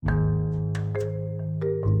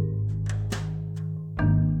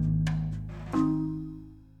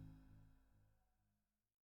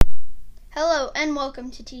and welcome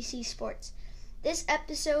to TC Sports. This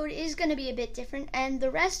episode is going to be a bit different, and the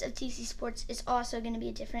rest of TC Sports is also going to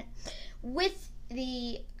be different. With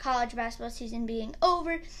the college basketball season being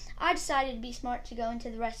over, I decided to be smart to go into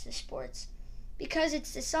the rest of the sports. Because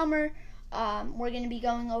it's the summer, we're going to be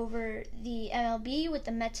going over the MLB with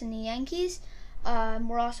the Mets and the Yankees.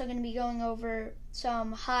 We're also going to be going over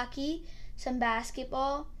some hockey, some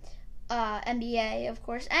basketball, NBA, of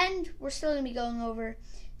course, and we're still going to be going over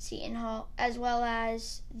Seton Hall, as well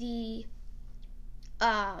as the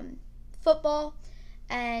football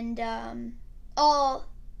and all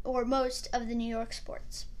or most of the New York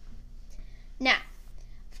sports. Now,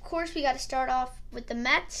 of course, we got to start off with the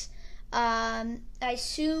Mets. I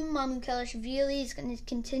assume Mamoukelashvili is going to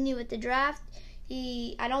continue with the draft.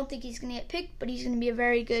 I don't think he's going to get picked, but he's going to be a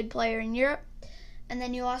very good player in Europe. And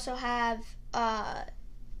then you also have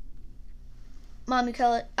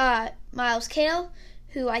Miles Cale,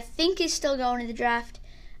 who I think is still going to the draft,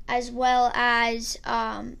 as well as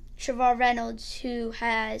Shavar Reynolds, who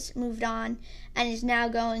has moved on and is now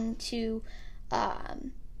going to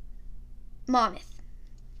Monmouth.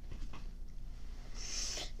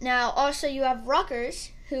 Now, also you have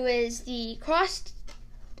Rutgers, who is the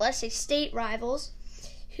state rivals,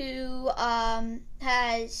 who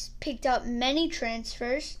has picked up many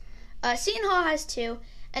transfers. Seton Hall has two,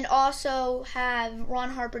 and also have Ron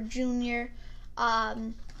Harper Jr.,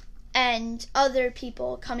 and other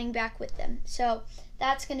people coming back with them. So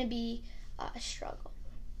that's going to be a struggle.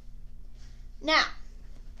 Now,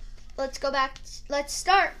 let's go back. Let's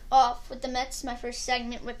start off with the Mets, my first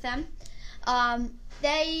segment with them.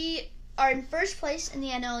 They are in first place in the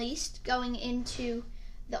NL East going into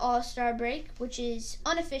the All-Star break, which is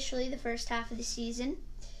unofficially the first half of the season.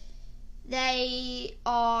 They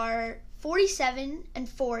are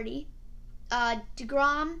 47-40.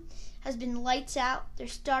 DeGrom has been lights out. Their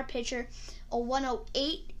star pitcher, a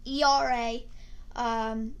 1.08 ERA,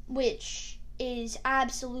 which is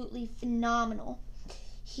absolutely phenomenal.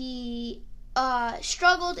 He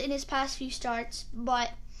struggled in his past few starts, but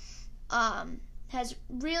has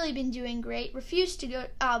really been doing great. Didn't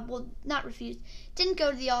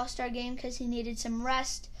go to the All-Star game because he needed some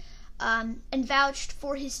rest, and vouched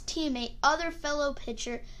for his teammate, other fellow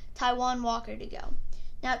pitcher, Taijuan Walker, to go.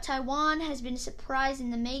 Now, Taijuan has been a surprise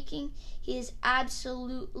in the making. He has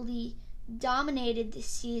absolutely dominated this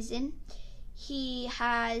season. He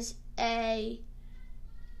has a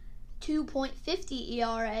 2.50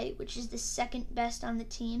 ERA, which is the second best on the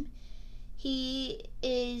team. He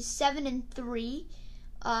is 7-3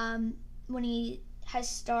 when he has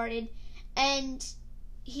started, and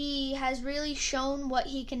he has really shown what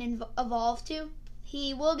he can evolve to.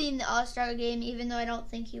 He will be in the All-Star game, even though I don't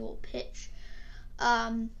think he will pitch.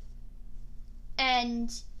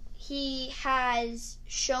 And he has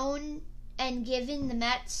shown and given the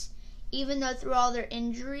Mets, even though through all their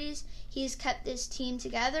injuries, he's kept this team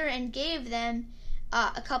together and gave them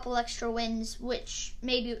a couple extra wins, which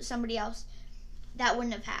maybe with somebody else that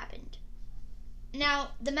wouldn't have happened. Now,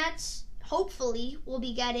 the Mets hopefully will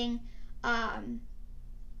be getting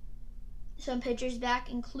some pitchers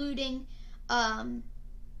back, including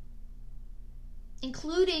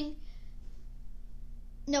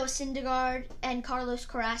Noah Syndergaard and Carlos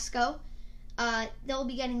Carrasco. They'll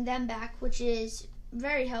be getting them back, which is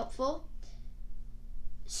very helpful.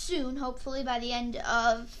 Soon, hopefully by the end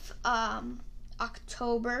of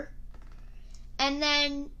October. And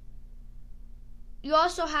then you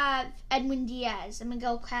also have Edwin Diaz and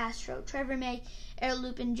Miguel Castro, Trevor May,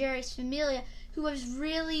 Airloop, and Jarius Familia, who has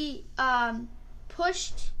really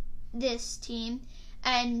pushed this team.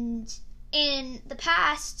 And in the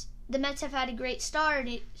past, the Mets have had a great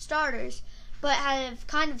starters, but have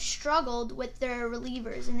kind of struggled with their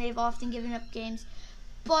relievers, and they've often given up games.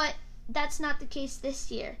 But that's not the case this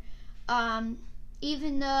year.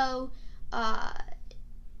 Even though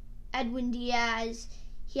Edwin Diaz,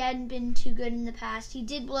 he hadn't been too good in the past. He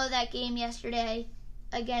did blow that game yesterday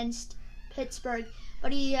against Pittsburgh,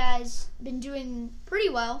 but he has been doing pretty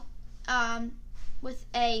well with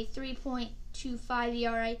a 3.25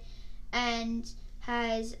 ERA, and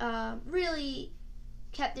has really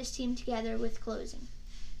kept this team together with closing.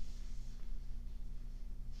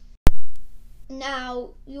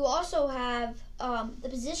 Now, you also have the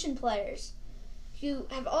position players who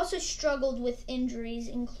have also struggled with injuries,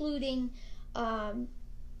 including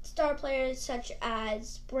star players such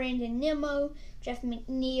as Brandon Nimmo, Jeff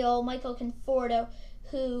McNeil, Michael Conforto,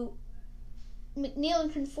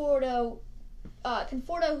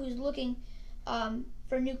 Conforto who's looking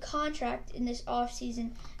for a new contract in this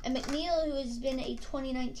offseason, and McNeil, who has been a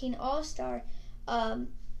 2019 All-Star,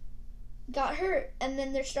 got hurt, and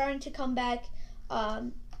then they're starting to come back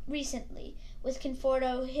recently, with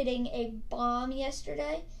Conforto hitting a bomb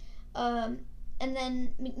yesterday. And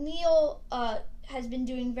then McNeil has been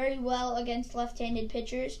doing very well against left-handed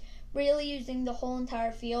pitchers, really using the whole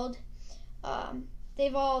entire field.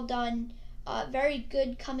 They've all done very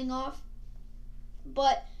good coming off.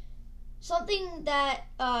 But something that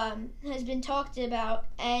has been talked about,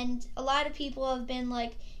 and a lot of people have been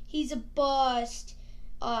like, he's a bust.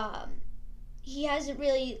 He hasn't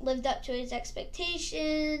really lived up to his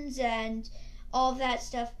expectations and all of that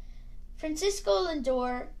stuff. Francisco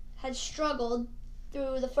Lindor has struggled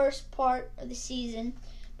through the first part of the season,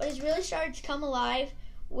 but has really started to come alive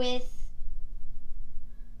with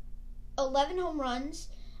 11 home runs,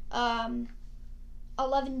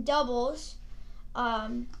 11 doubles,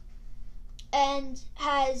 and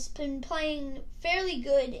has been playing fairly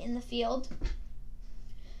good in the field.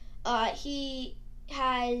 He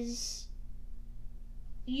has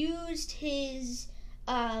used his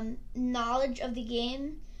knowledge of the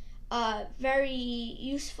game very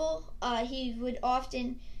useful. He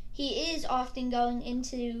is often going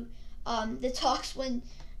into the talks when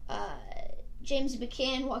James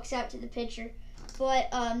McCann walks out to the pitcher, but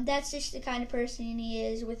that's just the kind of person he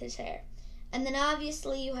is with his hair. And then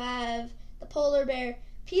obviously you have the polar bear,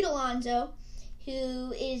 Pete Alonso,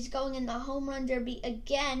 who is going in the home run derby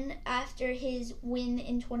again after his win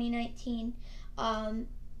in 2019.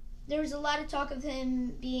 There was a lot of talk of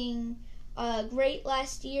him being great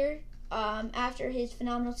last year after his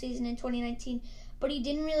phenomenal season in 2019, but he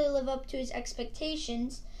didn't really live up to his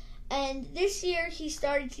expectations. And this year he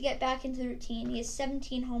started to get back into the routine. He has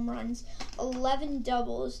 17 home runs, 11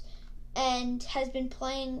 doubles, and has been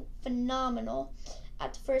playing phenomenal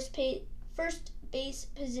at the first base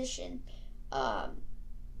position.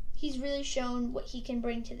 He's really shown what he can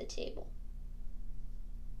bring to the table.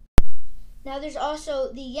 Now there's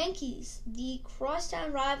also the Yankees, the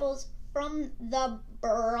crosstown rivals from the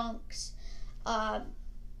Bronx.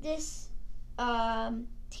 This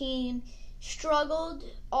team struggled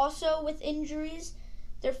also with injuries.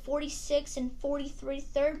 They're 46 and 43,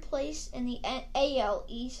 third place in the AL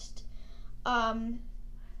East.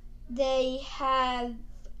 They have,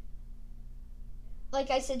 like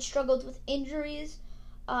I said, struggled with injuries.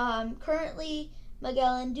 Currently,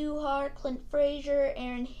 Miguel Andujar, Clint Frazier,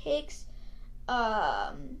 Aaron Hicks.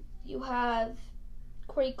 You have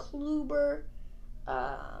Corey Kluber,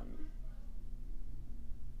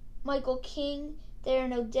 Michael King,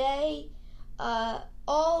 Darren O'Day.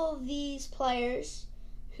 All of these players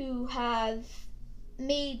who have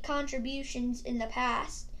made contributions in the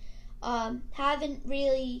past haven't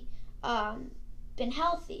really been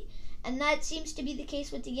healthy. And that seems to be the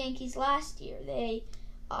case with the Yankees last year. They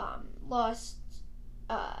lost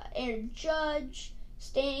Aaron Judge.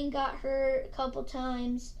 Stan got hurt a couple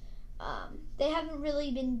times. They haven't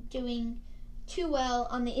really been doing too well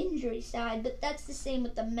on the injury side, but that's the same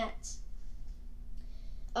with the Mets.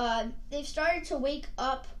 They've started to wake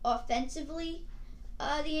up offensively,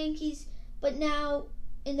 the Yankees, but now,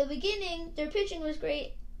 in the beginning, their pitching was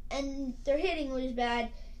great and their hitting was bad.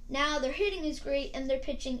 Now their hitting is great and their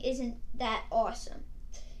pitching isn't that awesome.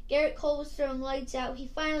 Garrett Cole was throwing lights out. He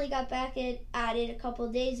finally got back at it a couple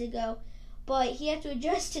of days ago, but he had to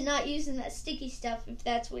adjust to not using that sticky stuff if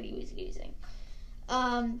that's what he was using.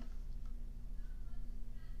 Other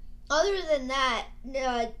than that,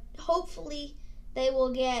 hopefully they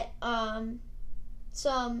will get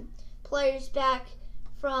some players back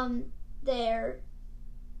from their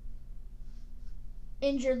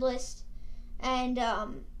injured list, and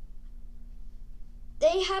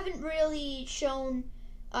they haven't really shown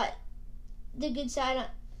the good side,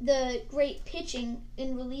 the great pitching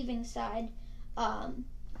in relieving side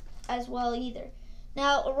as well either.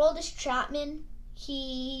 Now, Aroldis Chapman,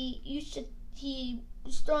 he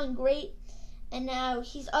was throwing great, and now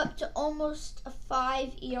he's up to almost a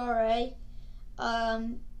 5 ERA.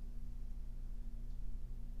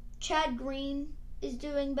 Chad Green is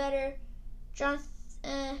doing better.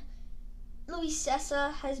 Luis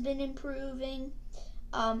Sessa has been improving.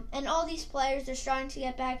 And all these players are starting to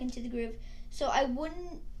get back into the groove. So I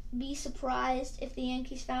wouldn't be surprised if the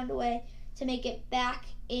Yankees found a way to make it back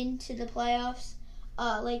into the playoffs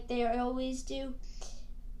like they always do.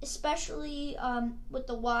 Especially with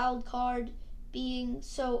the wild card being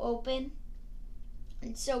so open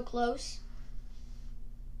and so close.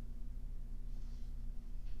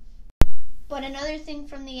 But another thing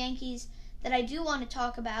from the Yankees that I do want to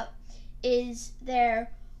talk about is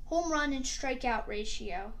their home run and strikeout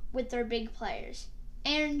ratio with their big players.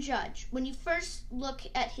 Aaron Judge, when you first look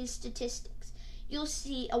at his statistics, you'll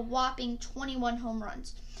see a whopping 21 home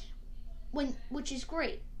runs, which is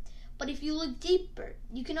great. But if you look deeper,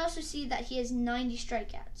 you can also see that he has 90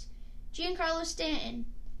 strikeouts. Giancarlo Stanton,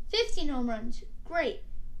 15 home runs, great,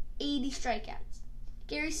 80 strikeouts.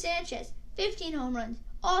 Gary Sanchez, 15 home runs,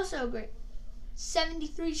 also great,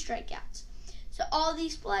 73 strikeouts. So all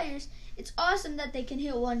these players, it's awesome that they can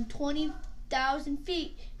hit one 20,000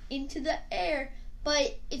 feet into the air,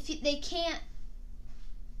 but if they can't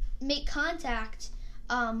make contact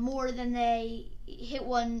more than they hit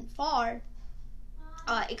one far,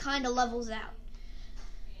 it kind of levels out.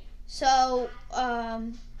 So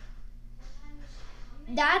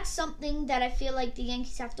that's something that I feel like the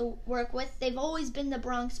Yankees have to work with. They've always been the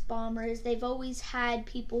Bronx Bombers. They've always had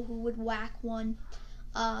people who would whack one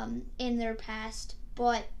in their past,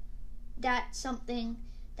 but that's something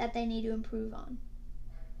that they need to improve on.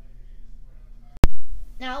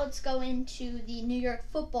 Now let's go into the New York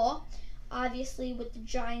football. Obviously, with the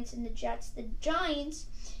Giants and the Jets. The Giants,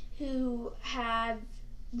 who have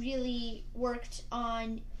really worked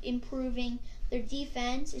on improving their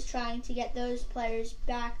defense, is trying to get those players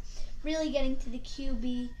back, really getting to the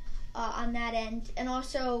QB on that end. And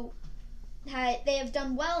also, they have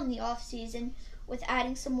done well in the offseason with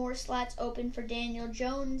adding some more slots open for Daniel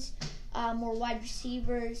Jones, more wide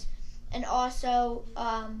receivers, and also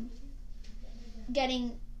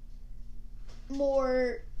getting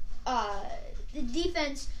more the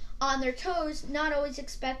defense on their toes, not always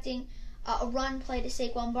expecting a run play to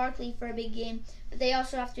Saquon Barkley for a big game, but they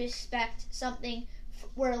also have to expect something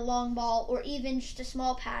where a long ball or even just a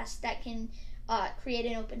small pass that can create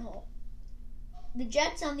an open hole. The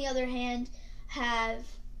Jets, on the other hand, have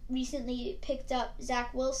recently picked up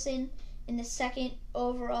Zach Wilson in the 2nd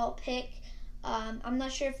overall pick. I'm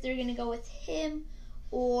not sure if they're going to go with him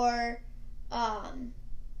or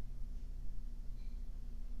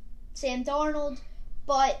Sam Darnold,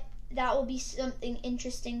 but that will be something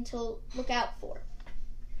interesting to look out for.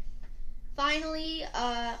 Finally,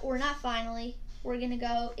 or not finally, we're going to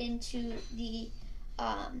go into the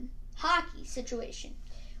hockey situation,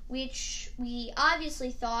 which we obviously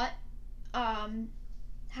thought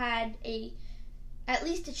had at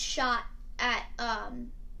least a shot at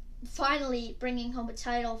finally bringing home a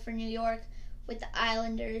title for New York with the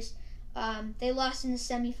Islanders. They lost in the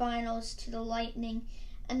semifinals to the Lightning.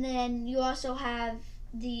 And then you also have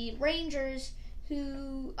the Rangers,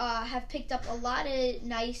 who have picked up a lot of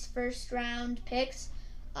nice first-round picks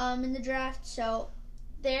in the draft. So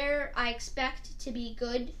there, I expect to be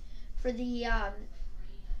good for the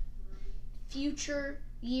future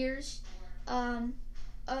years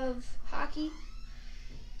of hockey.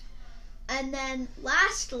 And then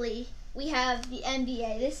lastly, we have the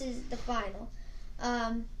NBA. This is the final.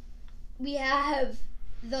 We have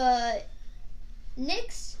the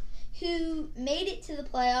Knicks, who made it to the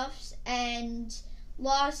playoffs and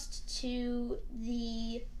lost to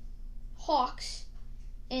the Hawks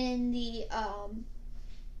in the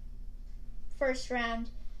first round.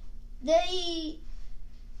 They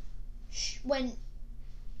went,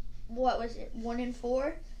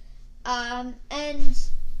 1-4, and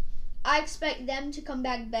I expect them to come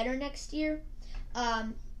back better next year,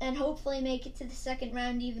 and hopefully make it to the second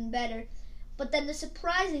round even better. But then the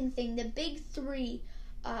surprising thing, the big three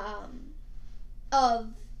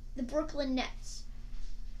of the Brooklyn Nets,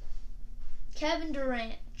 Kevin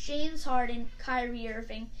Durant, James Harden, Kyrie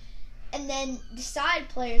Irving, and then the side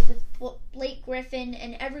players with Blake Griffin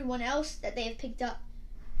and everyone else that they have picked up,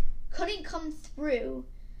 couldn't come through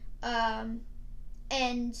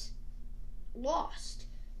and lost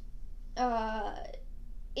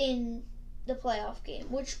in the playoff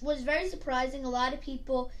game, which was very surprising. A lot of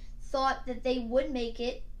people thought that they would make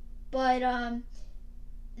it, but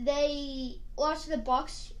they lost to the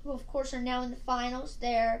Bucks, who of course are now in the finals.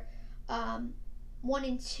 They're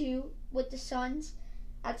 1-2 with the Suns.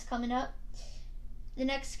 That's coming up the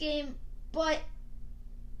next game, but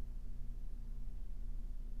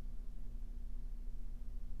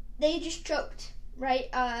they just choked, right?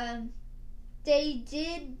 They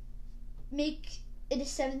did make it a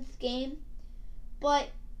 7th game, but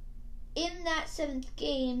in that 7th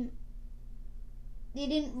game, they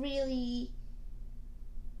didn't really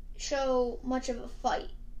show much of a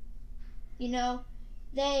fight. You know,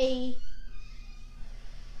 they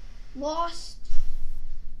lost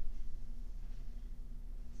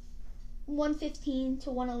 115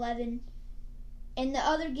 to 111. In the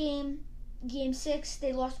other game, Game 6,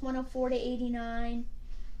 they lost 104 to 89.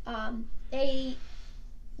 They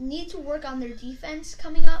need to work on their defense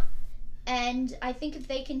coming up, and I think if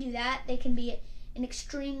they can do that, they can be an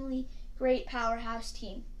extremely great powerhouse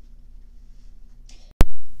team.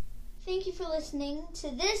 Thank you for listening to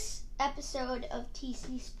this episode of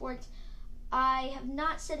TC Sports. I have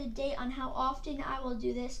not set a date on how often I will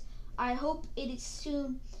do this. I hope it is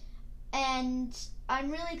soon, and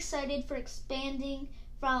I'm really excited for expanding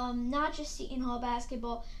from not just Seton Hall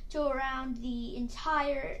basketball to around the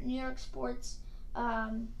entire New York sports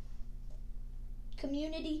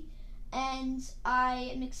community, and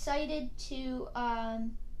I am excited to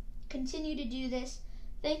continue to do this.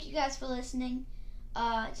 Thank you guys for listening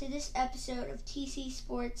to this episode of TC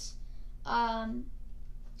Sports.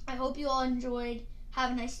 I hope you all enjoyed.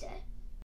 Have a nice day.